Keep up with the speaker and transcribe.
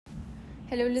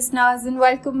Hello, listeners, and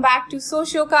welcome back to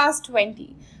Sociocast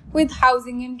 20. With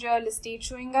housing and real estate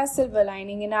showing us silver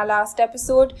lining in our last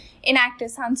episode,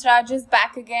 Enactus Hansraj is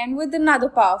back again with another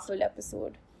powerful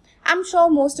episode. I'm sure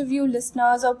most of you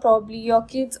listeners, or probably your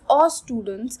kids or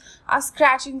students, are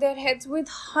scratching their heads with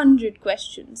 100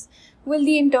 questions. Will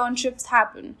the internships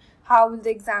happen? How will the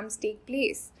exams take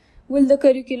place? Will the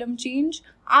curriculum change?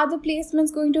 Are the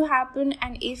placements going to happen?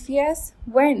 And if yes,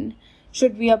 when?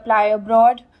 Should we apply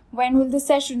abroad? When will the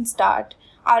session start?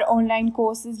 Are online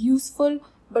courses useful?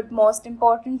 But most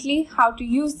importantly, how to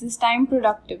use this time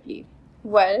productively?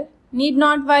 Well, need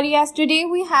not worry, as today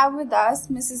we have with us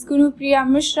Mrs. Gurupriya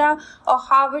Mishra, a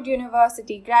Harvard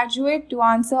University graduate, to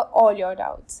answer all your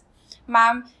doubts.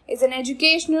 Ma'am is an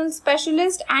educational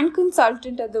specialist and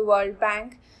consultant at the World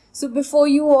Bank. So before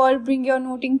you all bring your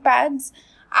noting pads,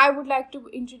 I would like to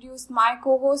introduce my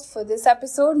co-host for this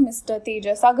episode, Mr.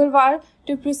 Tejas Agarwal,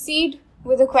 to proceed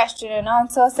with a question and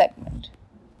answer segment.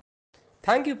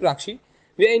 Thank you, Prakshi.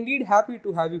 We are indeed happy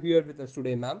to have you here with us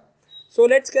today, ma'am. So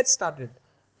let's get started.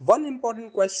 One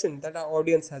important question that our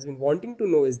audience has been wanting to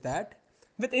know is that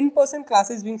with in-person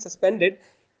classes being suspended,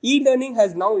 e-learning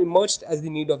has now emerged as the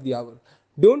need of the hour.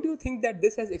 Don't you think that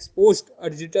this has exposed a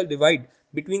digital divide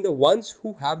between the ones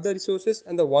who have the resources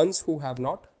and the ones who have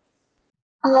not?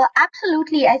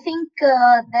 Absolutely. I think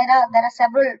there are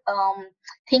several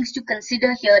things to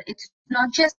consider here. It's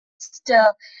not just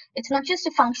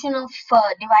a function of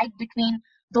divide between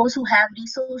those who have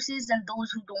resources and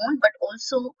those who don't, but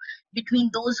also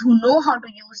between those who know how to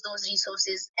use those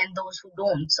resources and those who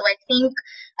don't. So I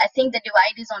think the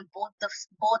divide is on both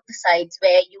the sides,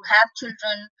 where you have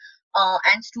children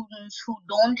and students who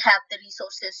don't have the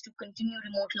resources to continue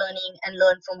remote learning and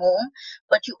learn from home,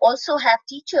 but you also have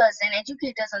teachers and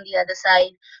educators on the other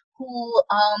side who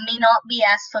may not be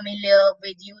as familiar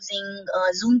with using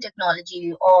Zoom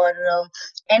technology or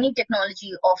any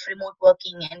technology of remote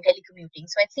working and telecommuting.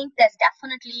 So I think there's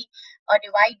definitely a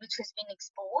divide which has been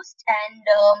exposed, and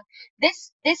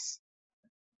this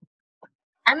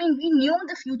I mean, we knew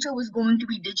the future was going to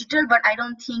be digital, but I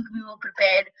don't think we were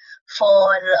prepared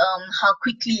for how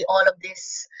quickly all of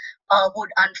this would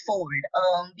unfold.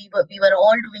 We were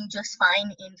all doing just fine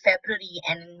in February,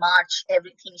 and in March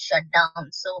everything shut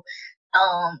down. So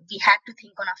we had to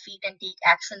think on our feet and take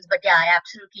actions. But yeah, I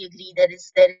absolutely agree. There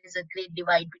is a great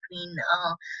divide between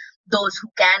those who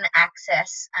can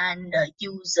access and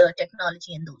use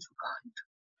technology and those who can't.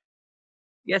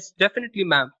 Yes, definitely,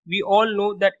 ma'am. We all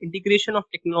know that integration of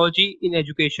technology in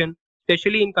education,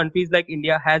 especially in countries like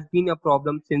India, has been a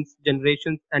problem since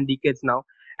generations and decades now.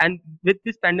 And with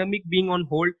this pandemic being on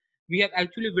hold, we have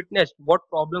actually witnessed what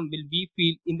problem will we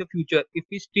feel in the future if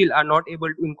we still are not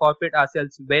able to incorporate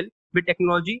ourselves well with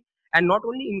technology, and not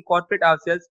only incorporate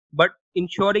ourselves, but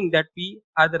ensuring that we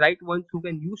are the right ones who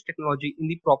can use technology in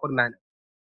the proper manner.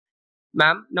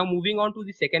 Ma'am, now moving on to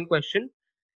the second question.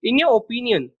 In your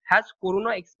opinion, has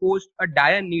Corona exposed a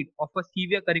dire need of a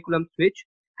severe curriculum switch?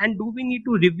 And do we need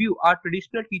to review our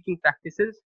traditional teaching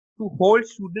practices to hold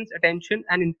students' attention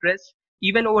and interest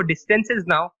even over distances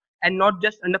now, and not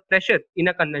just under pressure in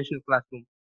a conventional classroom?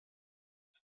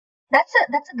 That's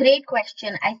a great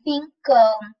question. I think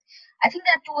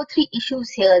there are two or three issues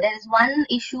here. There is one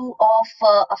issue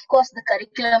of course, the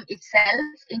curriculum itself,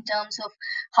 in terms of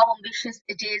how ambitious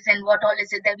it is and what all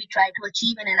is it that we try to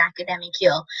achieve in an academic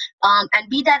year, and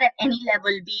be that at any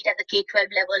level, be it at the K-12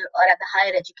 level or at the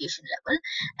higher education level.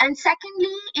 And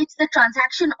secondly, it's the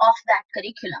transaction of that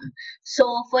curriculum.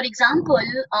 So, for example,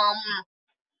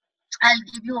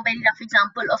 I'll give you a very rough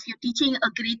example of you teaching a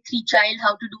grade 3 child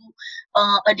how to do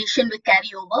addition with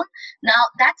carryover. Now,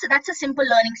 that's a simple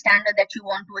learning standard that you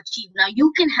want to achieve. Now,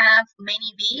 you can have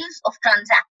many ways of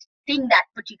transacting that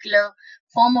particular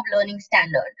form of learning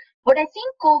standard. What I think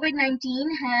COVID-19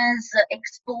 has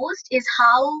exposed is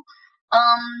how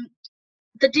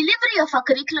the delivery of our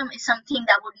curriculum is something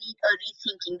that would need a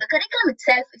rethinking. The curriculum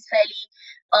itself is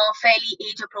fairly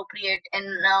age appropriate and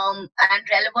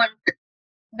relevant,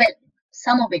 well,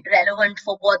 some of it relevant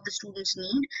for what the students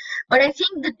need, but I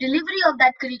think the delivery of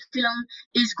that curriculum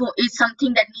is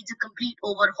something that needs a complete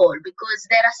overhaul, because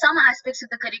there are some aspects of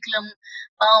the curriculum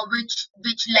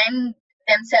which lend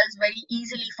themselves very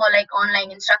easily for like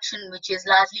online instruction, which is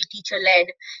largely teacher led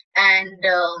and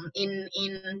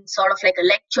in sort of like a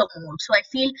lecture mode. So I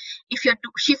feel if you're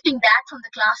shifting that from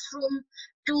the classroom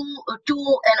to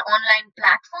an online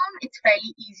platform, it's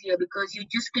fairly easier because you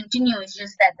just continue. It's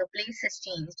just that the place has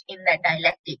changed in that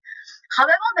dialectic.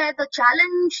 However, where the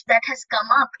challenge that has come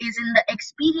up is in the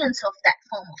experience of that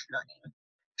form of learning.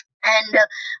 And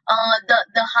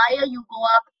the higher you go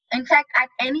up in fact, at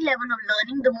any level of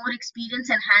learning, the more experience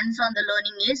and hands-on the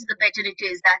learning is, the better it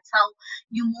is. That's how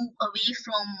you move away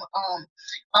from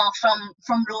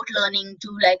rote learning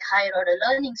to like higher order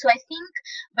learning. So I think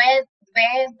where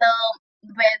where the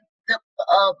where the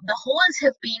holes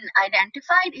have been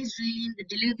identified is really in the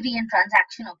delivery and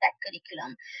transaction of that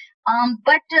curriculum.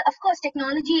 But of course,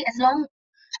 technology, as long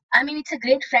I mean, it's a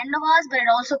great friend of ours, but it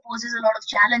also poses a lot of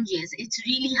challenges. It's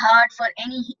really hard for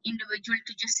any individual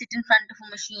to just sit in front of a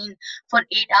machine for 8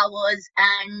 hours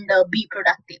and be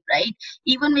productive, right?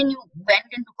 Even when you went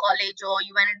into college or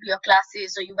you went into your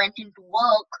classes or you went into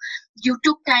work, you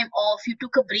took time off, you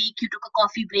took a break, you took a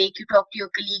coffee break, you talked to your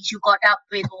colleagues, you caught up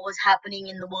with what was happening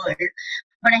in the world.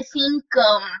 But I think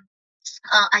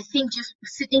just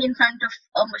sitting in front of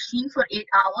a machine for 8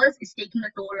 hours is taking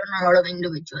a toll on a lot of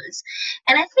individuals.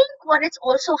 And I think what it's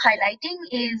also highlighting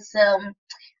is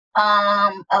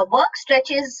work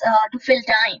stretches to fill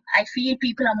time. I feel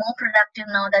people are more productive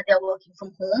now that they're working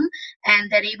from home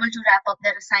and they're able to wrap up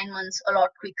their assignments a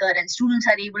lot quicker, and students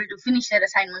are able to finish their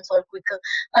assignments a lot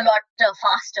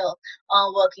faster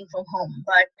working from home.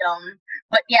 But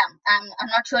yeah, I'm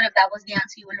not sure if that was the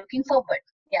answer you were looking for, but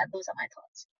yeah, those are my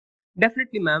thoughts.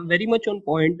 Definitely, ma'am. Very much on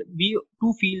point. We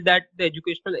too feel that the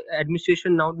educational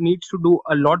administration now needs to do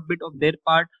a lot bit of their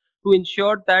part to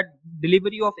ensure that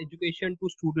delivery of education to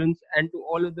students and to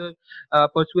all of the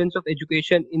pursuance of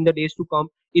education in the days to come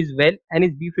is well and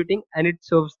is befitting and it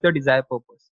serves the desired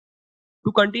purpose.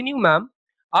 To continue, ma'am,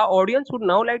 our audience would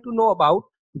now like to know about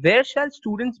where shall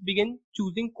students begin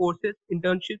choosing courses,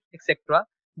 internships, etc.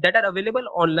 that are available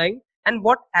online and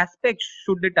what aspects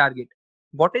should they target?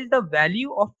 What is the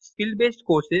value of skill based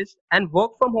courses and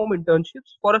work from home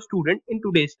internships for a student in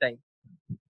today's time?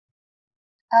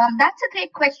 That's a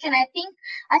great question. I think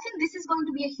this is going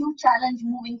to be a huge challenge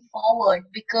moving forward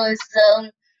because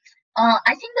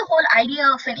I think the whole idea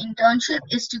of an internship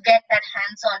is to get that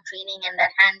hands-on training and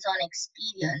that hands-on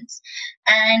experience.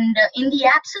 And in the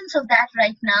absence of that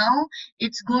right now,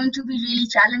 it's going to be really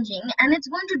challenging, and it's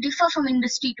going to differ from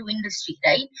industry to industry,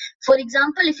 right? For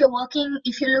example, if you're looking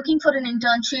for an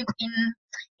internship in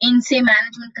say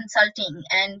management consulting,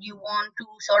 and you want to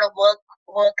sort of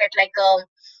work at like a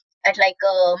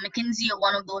McKinsey or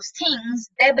one of those things,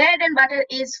 their bread and butter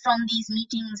is from these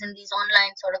meetings and these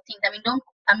online sort of things.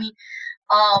 I'm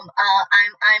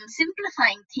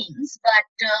simplifying things, but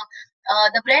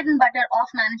the bread and butter of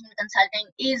management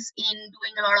consulting is in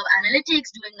doing a lot of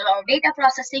analytics, doing a lot of data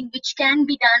processing, which can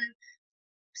be done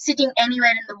sitting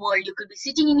anywhere in the world. You could be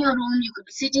sitting in your room, you could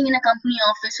be sitting in a company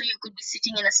office, or you could be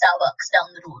sitting in a Starbucks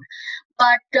down the road.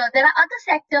 But there are other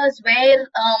sectors where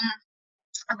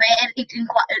it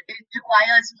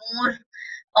requires more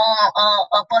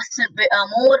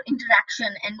more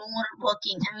interaction and more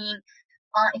working. I mean,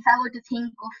 if I were to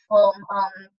think of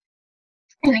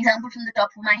an example from the top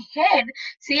of my head,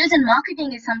 sales and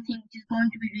marketing is something which is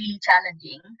going to be really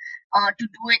challenging to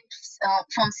do it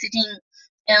from sitting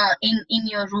in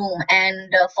your room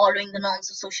and following the norms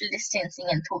of social distancing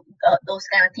and those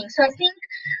kind of things. So I think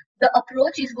the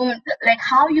approach is going like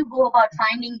how you go about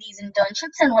finding these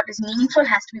internships and what is meaningful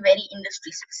has to be very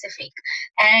industry specific.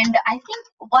 And I think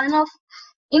one of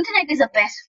internet is our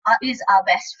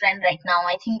best friend right now.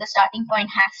 I think the starting point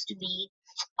has to be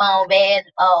where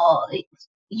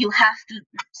you have to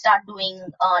start doing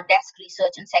desk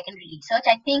research and secondary research.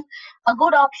 I think a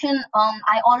good option,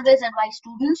 I always advise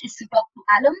students, is to talk to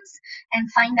alums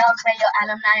and find out where your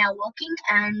alumni are working,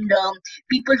 and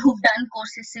people who've done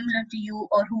courses similar to you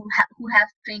or who have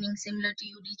training similar to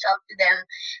you, reach out to them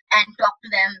and talk to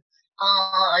them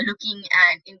looking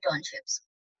at internships.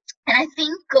 And I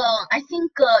think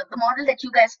the model that you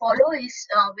guys follow is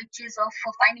which is of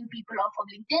finding people off of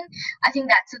LinkedIn. I think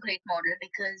that's a great model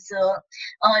because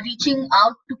reaching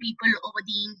out to people over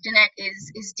the internet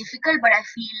is difficult, but I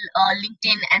feel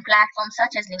LinkedIn and platforms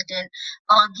such as LinkedIn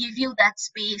give you that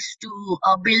space to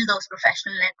build those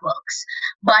professional networks.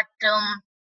 But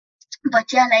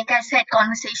yeah, like I said,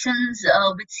 conversations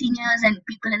with seniors and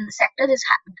people in the sector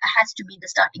has to be the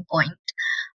starting point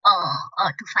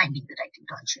to finding the right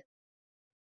internship.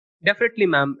 Definitely,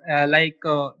 ma'am.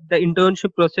 The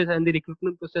internship process and the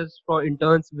recruitment process for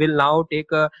interns will now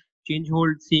take a change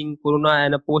hold, seeing Corona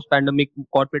and a post-pandemic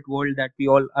corporate world that we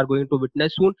all are going to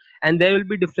witness soon. And there will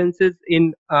be differences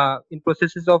in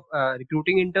processes of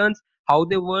recruiting interns, how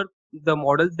they work, the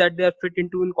models that they are fit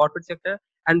into in corporate sector,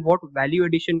 and what value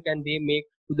addition can they make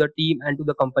to the team and to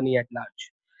the company at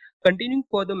large. Continuing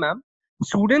further, ma'am,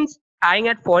 students eyeing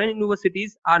at foreign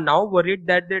universities are now worried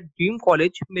that their dream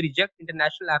college may reject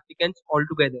international applicants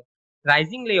altogether.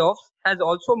 Rising layoffs has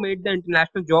also made the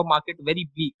international job market very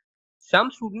bleak.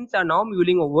 Some students are now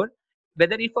mulling over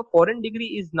whether if a foreign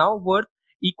degree is now worth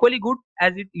equally good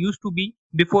as it used to be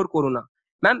before Corona.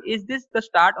 Ma'am, is this the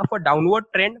start of a downward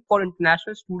trend for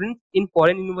international students in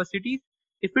foreign universities?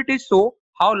 If it is so,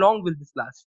 how long will this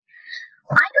last?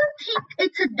 I don't think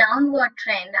it's a downward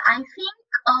trend. I think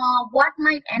what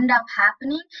might end up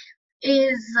happening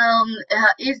is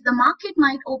the market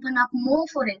might open up more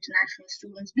for international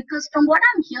students, because from what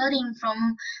I'm hearing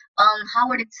from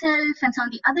Howard itself and some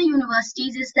of the other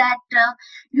universities is that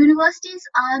universities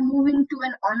are moving to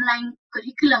an online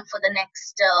curriculum for the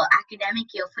next academic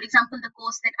year. For example, the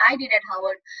course that I did at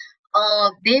Howard,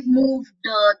 they've moved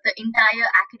the entire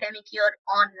academic year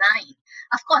online.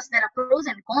 Of course, there are pros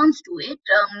and cons to it,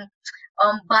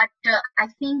 but I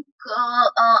think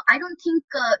I don't think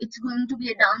it's going to be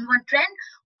a downward trend.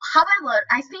 However,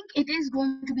 I think it is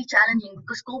going to be challenging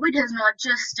because COVID has not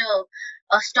just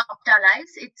stopped our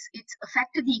lives; it's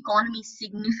affected the economy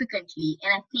significantly,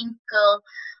 and I think.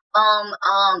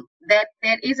 That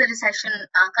there is a recession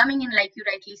coming in, like you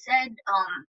rightly said.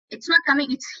 It's not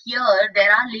coming, it's here.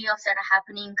 There are layoffs that are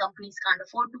happening. Companies can't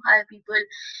afford to hire people.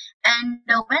 And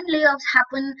when layoffs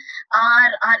happen,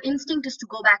 our instinct is to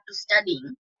go back to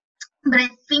studying. But I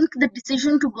think the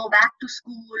decision to go back to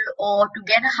school or to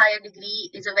get a higher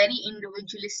degree is a very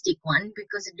individualistic one,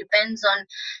 because it depends on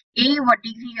A, what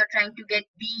degree you're trying to get,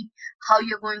 B, how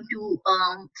you're going to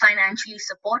financially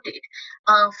support it.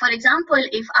 For example,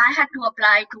 if I had to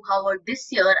apply to Howard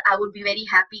this year, I would be very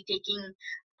happy taking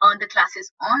the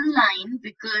classes online,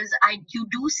 because you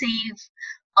do save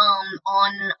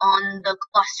on the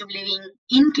cost of living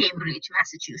in Cambridge,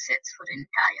 Massachusetts for an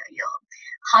entire year.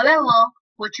 However,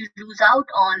 what you lose out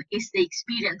on is the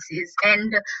experiences.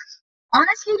 And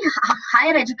honestly,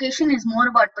 higher education is more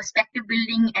about perspective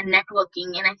building and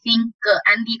networking, and I think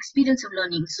and the experience of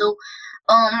learning. So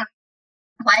um,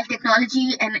 while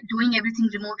technology and doing everything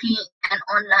remotely and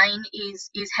online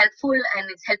is helpful and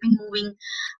it's helping move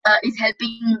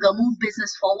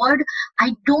business forward,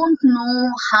 I don't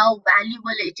know how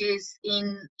valuable it is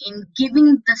in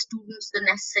giving the students the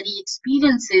necessary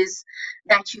experiences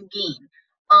that you gain.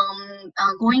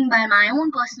 Going by my own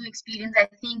personal experience, I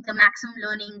think the maximum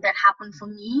learning that happened for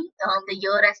me, the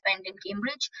year I spent in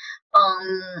Cambridge,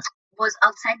 um, was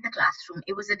outside the classroom.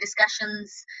 It was the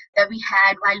discussions that we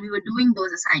had while we were doing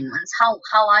those assignments. How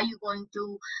are you going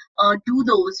to do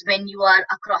those when you are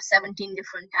across 17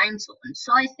 different time zones?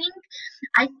 So I think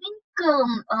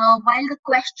while the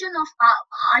question of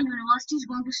are universities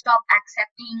going to stop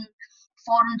accepting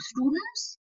foreign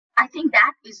students, I think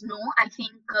that is no. I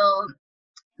think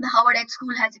the Howard Ed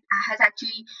School has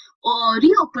actually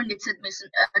reopened its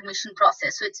admission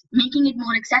process, so it's making it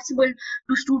more accessible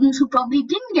to students who probably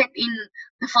didn't get in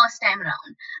the first time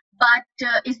around. But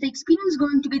is the experience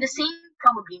going to be the same?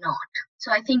 Probably not.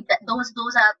 So I think that those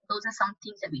are some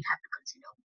things that we have to consider.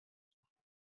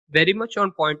 Very much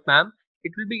on point, ma'am.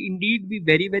 It will be indeed be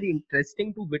very, very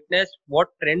interesting to witness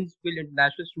what trends will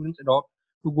international students adopt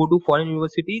to go to foreign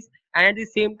universities, and at the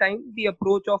same time the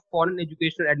approach of foreign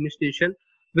educational administration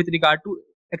with regard to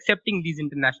accepting these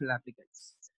international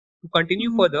applicants. To continue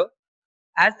Mhm. further,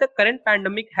 as the current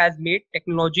pandemic has made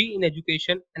technology in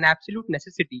education an absolute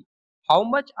necessity, how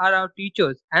much are our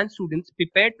teachers and students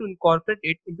prepared to incorporate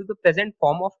it into the present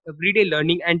form of everyday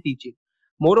learning and teaching?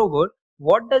 Moreover,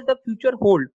 what does the future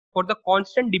hold for the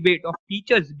constant debate of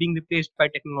teachers being replaced by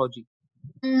technology?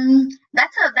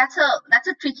 That's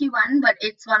a tricky one, but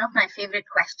it's one of my favorite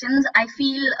questions. I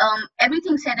feel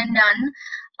everything said and done,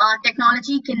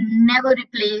 technology can never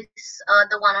replace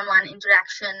the one-on-one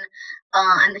interaction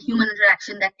and the human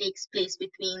interaction that takes place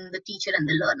between the teacher and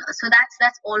the learner. So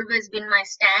that's always been my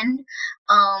stand.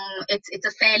 It's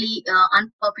a fairly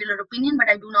unpopular opinion, but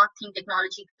I do not think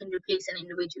technology can replace an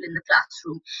individual in the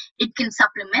classroom. It can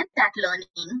supplement that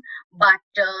learning, but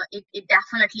it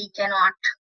definitely cannot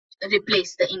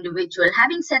replace the individual.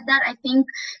 Having said that, I think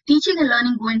teaching and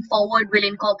learning going forward will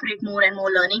incorporate more and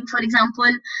more learning. For example,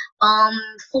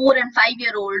 4 and 5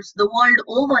 year olds the world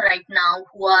over right now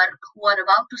who are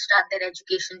about to start their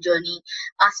education journey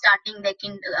are starting their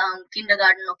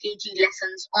kindergarten or KG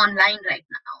lessons online right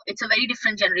now. It's a very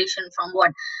different generation from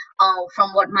what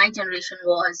my generation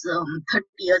was 30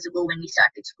 years ago when we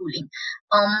started schooling.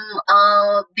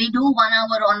 They do 1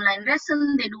 hour online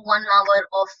lesson, they do 1 hour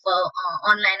of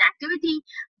online activity,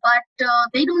 but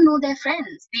they don't know their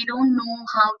friends. They don't know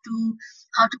how to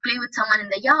play with someone in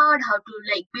the yard, how to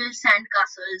like build sand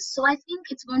castles. So I think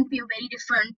it's going to be a very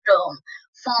different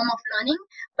form of learning.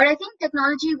 But I think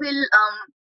technology will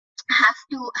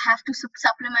have to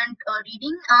supplement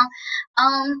reading.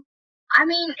 Um, I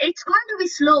mean, it's going to be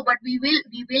slow, but we will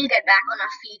get back on our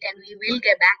feet and we will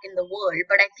get back in the world.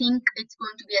 But I think it's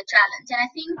going to be a challenge. And I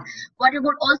think what it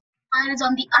would also require is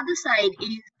on the other side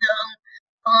is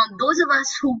those of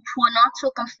us who are not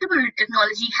so comfortable with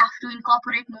technology have to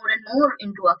incorporate more and more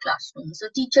into our classrooms. So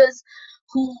teachers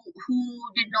who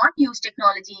did not use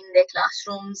technology in their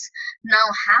classrooms now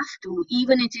have to,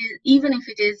 even if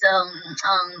it is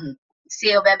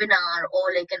say a webinar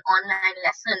or like an online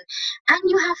lesson, and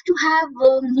you have to have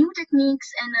new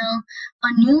techniques and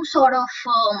a new sort of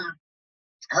uh,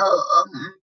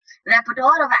 um,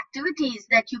 repertoire of activities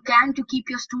that you can to keep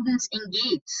your students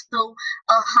engaged. So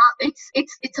it's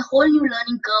a whole new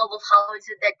learning curve of how is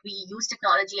it that we use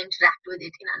technology and interact with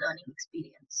it in our learning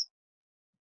experience.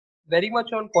 Very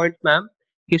much on point, ma'am.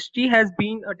 History has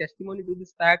been a testimony to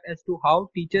this fact as to how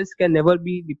teachers can never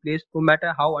be replaced no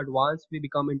matter how advanced we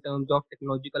become in terms of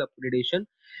technological upgradation.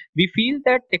 We feel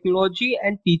that technology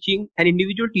and teaching and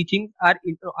individual teaching are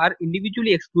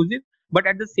individually exclusive, but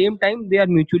at the same time they are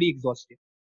mutually exhaustive.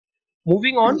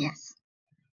 Moving on, Yes.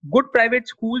 good private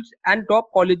schools and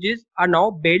top colleges are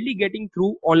now barely getting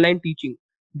through online teaching.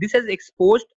 This has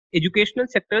exposed educational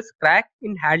sector's crack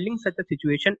in handling such a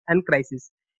situation and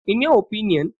crisis. In your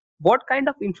opinion, what kind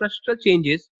of infrastructural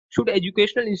changes should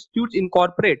educational institutes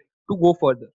incorporate to go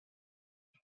further?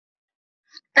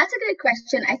 That's a great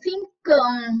question. I think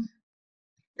the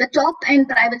top end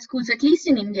private schools, at least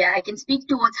in India, I can speak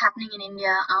to what's happening in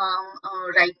India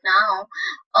right now.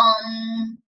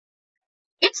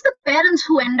 It's the parents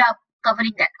who end up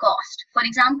covering that cost. For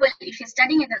example, if you're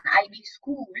studying in an IB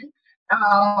school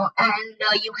and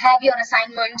you have your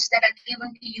assignments that are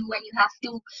given to you and you have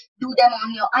to do them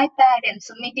on your iPad and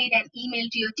submit it and email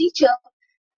to your teacher,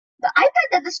 the iPad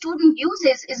that the student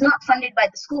uses is not funded by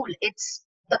the school. It's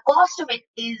the cost of it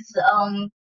is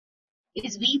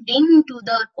weaved into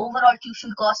the overall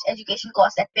tuition cost, education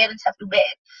cost that parents have to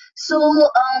bear. So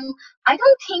I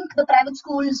don't think the private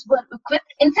schools were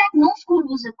equipped. In fact, no school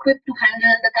was equipped to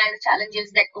handle the kind of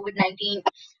challenges that COVID-19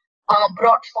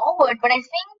 brought forward. But I think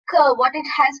what it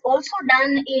has also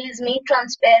done is made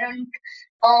transparent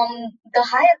the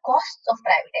higher costs of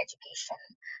private education.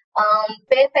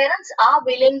 Parents are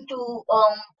willing to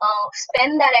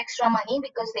spend that extra money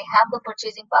because they have the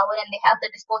purchasing power and they have the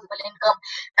disposable income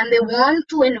and they want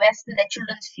to invest in their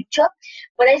children's future.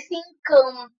 But I think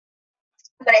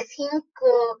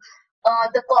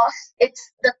the cost,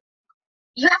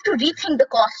 you have to rethink the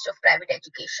cost of private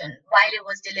education while it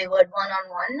was delivered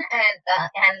one-on-one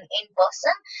and in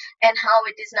person, and how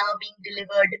it is now being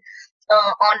delivered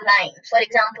online. For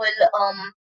example,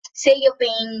 say you're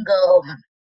paying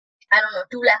I don't know,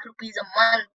 2 lakh rupees a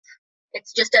month.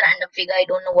 It's just a random figure. I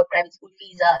don't know what private school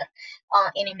fees are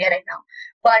in India right now.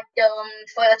 But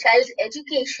for your child's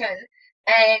education,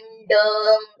 and do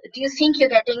you think you're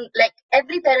getting, like,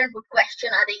 every parent would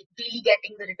question, are they really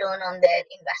getting the return on their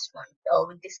investment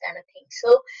with this kind of thing?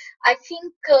 So I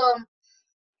think,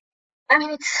 I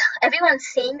mean, it's everyone's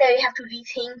saying that we have to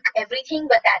rethink everything,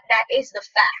 but that is the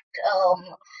fact.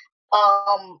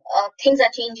 Things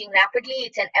are changing rapidly.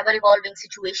 It's an ever-evolving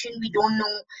situation. We don't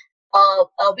know.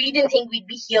 We didn't think we'd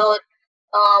be here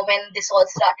when this all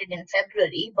started in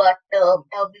February, but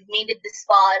we've made it this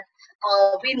far.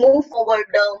 We move forward,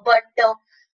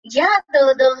 yeah,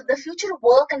 the future of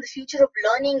work and the future of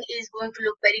learning is going to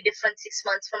look very different 6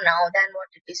 months from now than what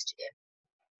it is today.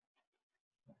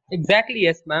 Exactly,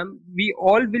 yes, ma'am. We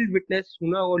all will witness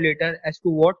sooner or later as to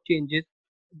what changes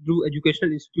do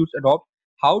educational institutes adopt,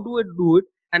 how do it do it,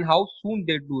 and how soon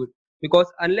they do it.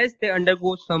 Because unless they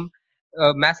undergo some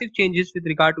massive changes with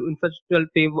regard to infrastructural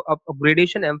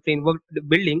upgradation and framework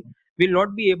building, will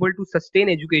not be able to sustain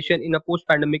education in a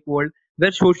post-pandemic world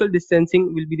where social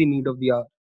distancing will be the need of the hour.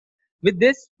 With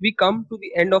this, we come to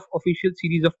the end of official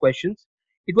series of questions.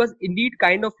 It was indeed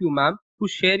kind of you, ma'am, to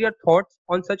share your thoughts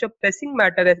on such a pressing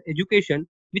matter as education,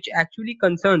 which actually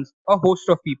concerns a host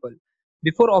of people.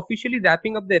 Before officially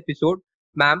wrapping up the episode,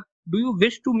 ma'am, do you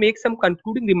wish to make some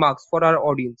concluding remarks for our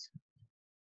audience?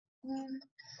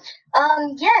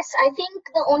 Yes, I think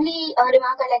the only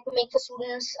remark I like to make for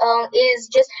students is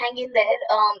just hang in there.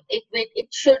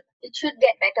 It should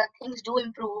get better. Things do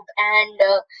improve, and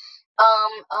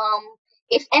um, um,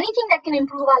 if anything that can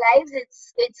improve our lives,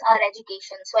 it's our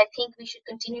education. So I think we should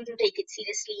continue to take it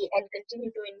seriously and continue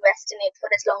to invest in it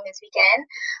for as long as we can.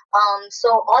 So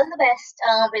all the best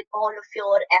with all of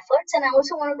your efforts, and I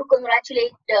also wanted to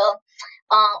congratulate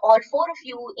all four of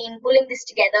you in pulling this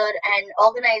together and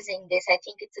organizing this. I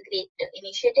think it's a great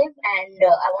initiative, and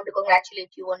I want to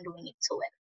congratulate you on doing it so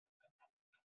well.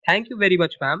 Thank you very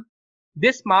much, ma'am.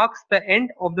 This marks the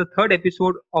end of the third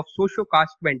episode of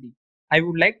Sociocast 20. I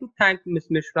would like to thank Ms.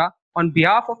 Mishra on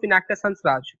behalf of Enactus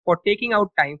Hansraj for taking out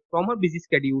time from her busy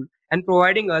schedule and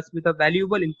providing us with a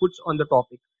valuable inputs on the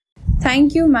topic.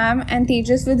 Thank you, ma'am, and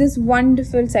Tejas for this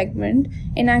wonderful segment.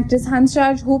 Enactus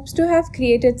Hansraj hopes to have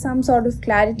created some sort of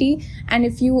clarity, and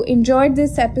if you enjoyed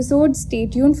this episode, stay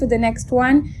tuned for the next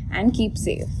one and keep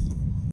safe.